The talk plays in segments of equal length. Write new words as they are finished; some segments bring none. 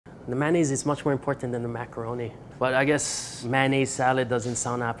The mayonnaise is much more important than the macaroni. But I guess mayonnaise salad doesn't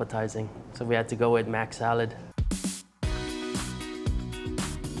sound appetizing, so we had to go with mac salad.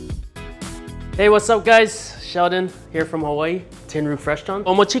 Hey, what's up guys? Sheldon here from Hawaii, Tin Roof Restaurant.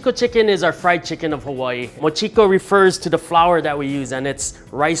 Well, Mochiko Chicken is our fried chicken of Hawaii. Mochiko refers to the flour that we use, and it's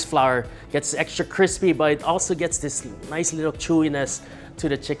rice flour. Gets extra crispy, but it also gets this nice little chewiness to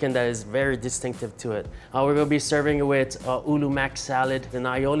the chicken that is very distinctive to it. We're gonna be serving it with ulu mac salad, an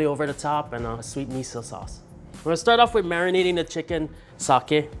aioli over the top, and a sweet miso sauce. We're gonna start off with marinating the chicken,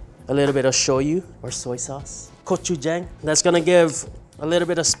 sake, a little bit of shoyu or soy sauce, gochujang. That's gonna give a little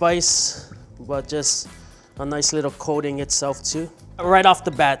bit of spice, but just a nice little coating itself too. Right off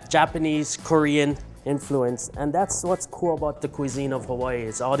the bat, Japanese, Korean influence. And that's what's cool about the cuisine of Hawaii.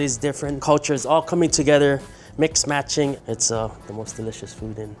 It's all these different cultures all coming together, mix matching. It's the most delicious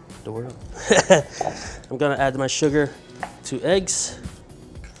food in the world. I'm gonna add my sugar to eggs.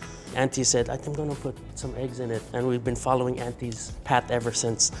 Auntie said, I think I'm gonna put some eggs in it. And we've been following Auntie's path ever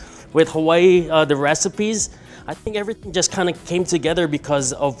since. With Hawaii, the recipes, I think everything just kind of came together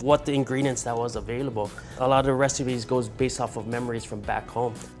because of what the ingredients that was available. A lot of the recipes goes based off of memories from back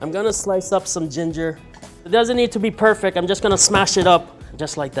home. I'm gonna slice up some ginger. It doesn't need to be perfect. I'm just gonna smash it up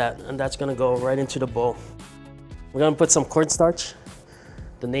just like that. And that's gonna go right into the bowl. We're gonna put some cornstarch,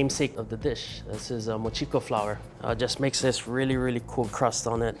 the namesake of the dish. This is Mochiko flour. Just makes this really, really cool crust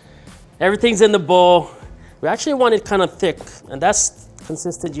on it. Everything's in the bowl. We actually want it kind of thick, and that's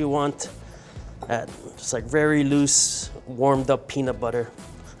consistent you want. Just like very loose, warmed up peanut butter.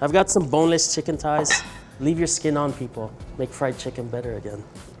 I've got some boneless chicken thighs. Leave your skin on, people. Make fried chicken better again.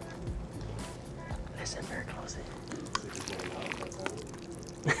 Listen very closely.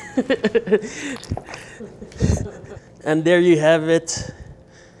 And there you have it,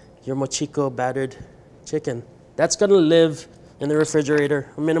 your Mochiko battered chicken. That's gonna live in the refrigerator,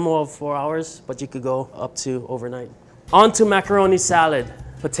 a minimum of 4 hours, but you could go up to overnight. On to macaroni salad.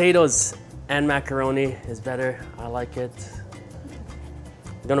 Potatoes and macaroni is better. I like it.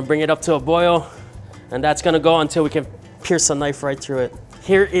 I'm gonna bring it up to a boil, and that's gonna go until we can pierce a knife right through it.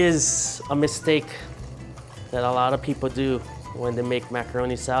 Here is a mistake that a lot of people do when they make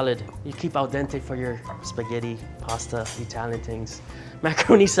macaroni salad. You keep al dente for your spaghetti, pasta, Italian things.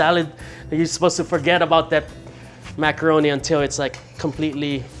 Macaroni salad, you're supposed to forget about that macaroni until it's like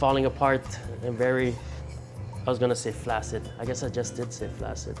completely falling apart and very, I was gonna say flaccid. I guess I just did say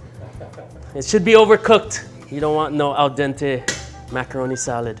flaccid. It should be overcooked. You don't want no al dente macaroni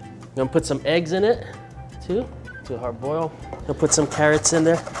salad. I'm gonna put some eggs in it too, to hard boil. I'll put some carrots in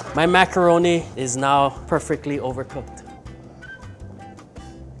there. My macaroni is now perfectly overcooked.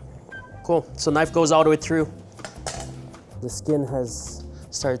 Cool, so knife goes all the way through. The skin has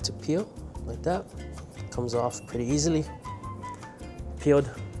started to peel like that. Comes off pretty easily. Peeled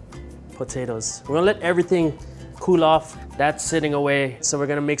potatoes. We're gonna let everything cool off. That's sitting away. So we're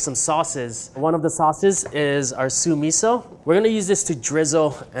gonna make some sauces. One of the sauces is our su-miso. We're gonna use this to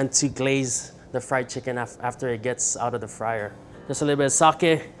drizzle and to glaze the fried chicken after it gets out of the fryer. Just a little bit of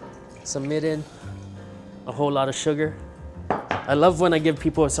sake, some mirin, a whole lot of sugar. I love when I give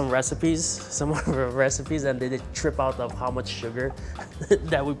people some recipes, and they trip out of how much sugar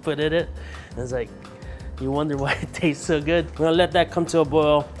that we put in it. And it's like, you wonder why it tastes so good. We're gonna let that come to a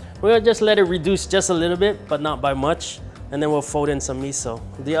boil. We're gonna just let it reduce just a little bit, but not by much. And then we'll fold in some miso.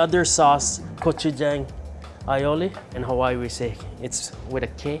 The other sauce, gochujang aioli. In Hawaii, we say it's with a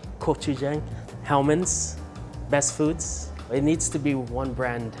K, gochujang. Hellmann's, Best Foods. It needs to be one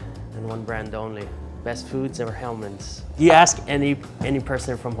brand and one brand only. Best Foods or Hellmann's. You ask any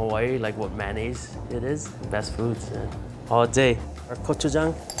person from Hawaii, like what mayonnaise it is, Best Foods, all day. Our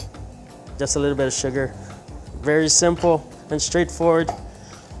gochujang, just a little bit of sugar. Very simple and straightforward.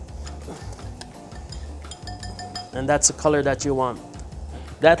 And that's the color that you want.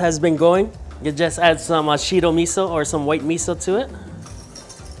 That has been going. You just add some shiro miso or some white miso to it.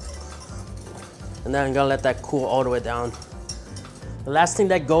 And then I'm gonna let that cool all the way down. The last thing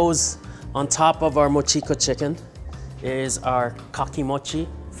that goes on top of our Mochiko chicken is our kakimochi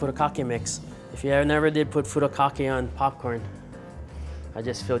furikake mix. If you never did put furikake on popcorn, I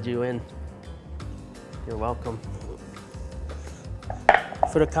just filled you in. You're welcome.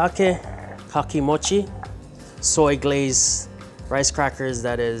 Furikake, kakimochi, soy glazed rice crackers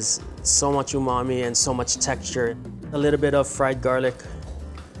that is so much umami and so much texture. A little bit of fried garlic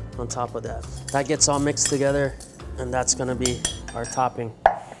on top of that. That gets all mixed together, and that's gonna be our topping.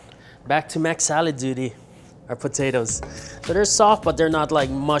 Back to mac salad duty, our potatoes. So they're soft, but they're not like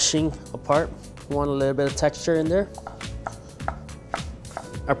mushing apart. You want a little bit of texture in there.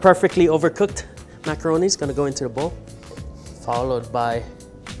 Our perfectly overcooked macaroni is gonna go into the bowl, followed by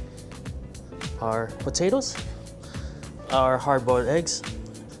our potatoes, our hard-boiled eggs.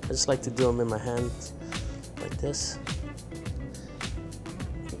 I just like to do them in my hands like this.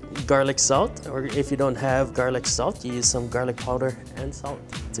 Garlic salt, or if you don't have garlic salt, you use some garlic powder and salt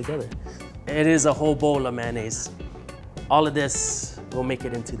together. It is a whole bowl of mayonnaise. All of this will make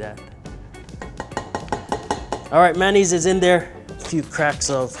it into that. All right, mayonnaise is in there. A few cracks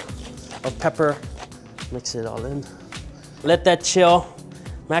of pepper. Mix it all in. Let that chill.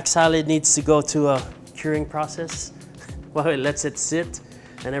 Mac salad needs to go to a curing process while it lets it sit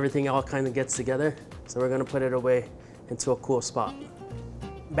and everything all kind of gets together. So we're gonna put it away into a cool spot.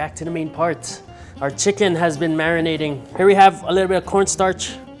 Back to the main part. Our chicken has been marinating. Here we have a little bit of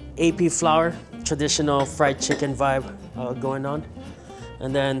cornstarch, AP flour, traditional fried chicken vibe going on.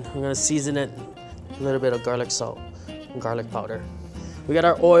 And then we're gonna season it, a little bit of garlic salt and garlic powder. We got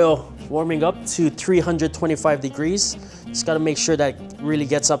our oil warming up to 325 degrees. Just gotta make sure that really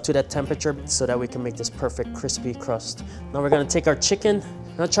gets up to that temperature so that we can make this perfect crispy crust. Now we're gonna take our chicken.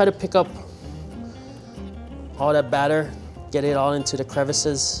 I'm gonna try to pick up all that batter, get it all into the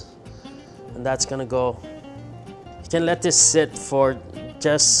crevices, and that's gonna go. You can let this sit for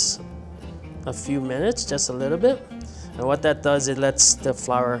just a few minutes, just a little bit. And what that does, it lets the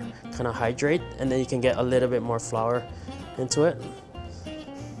flour kind of hydrate, and then you can get a little bit more flour into it.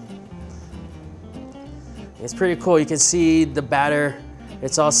 It's pretty cool. You can see the batter,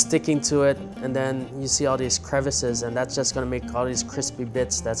 it's all sticking to it, and then you see all these crevices, and that's just gonna make all these crispy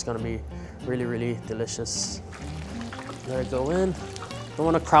bits. That's gonna be really, really delicious. Let it go in. Don't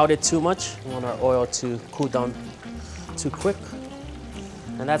wanna crowd it too much. We want our oil to cool down too quick.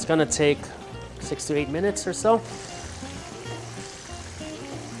 And that's gonna take 6 to 8 minutes or so.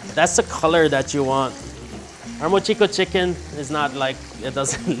 That's the color that you want. Our Mochiko chicken is not like, it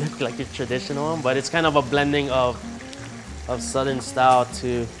doesn't look like a traditional one, but it's kind of a blending of Southern style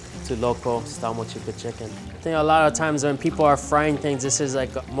to local style Mochiko chicken. I think a lot of times when people are frying things, this is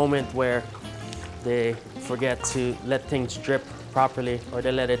like a moment where they forget to let things drip properly, or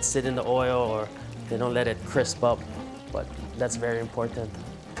they let it sit in the oil, or they don't let it crisp up, but that's very important.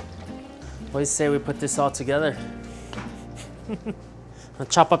 What do you say we put this all together? I'll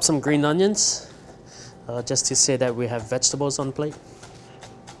chop up some green onions, just to say that we have vegetables on the plate.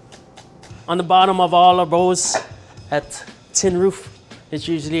 On the bottom of all our bowls at tin roof is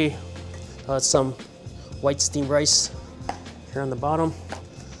usually some white steamed rice here on the bottom.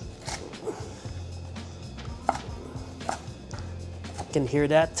 You can hear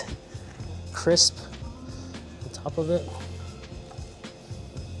that crisp on top of it.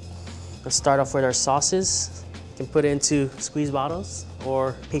 Let's start off with our sauces. You can put it into squeeze bottles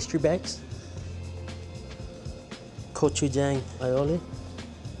or pastry bags. Gochujang aioli.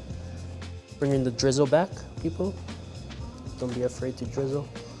 Bringing the drizzle back, people. Don't be afraid to drizzle.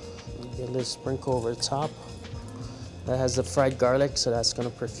 Get a little sprinkle over the top. That has the fried garlic, so that's gonna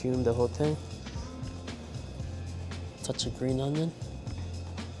perfume the whole thing. Touch of green onion.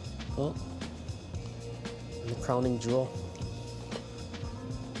 Oh, and the crowning jewel.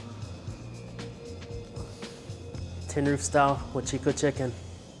 Tin roof style Mochiko chicken.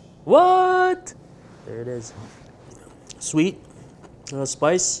 What? There it is. Sweet, a little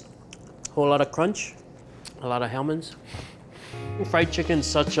spice, a whole lot of crunch, a lot of almonds. Fried chicken is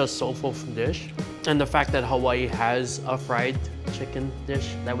such a soulful dish. And the fact that Hawaii has a fried chicken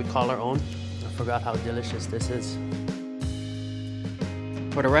dish that we call our own, I forgot how delicious this is.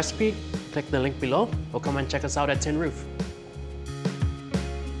 For the recipe, click the link below or come and check us out at Tin Roof.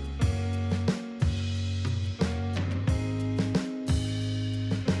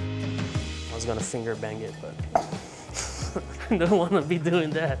 I was gonna finger bang it, but I don't wanna be doing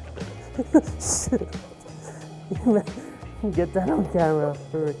that. Get that on camera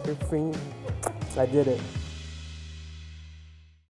for your finger. I did it.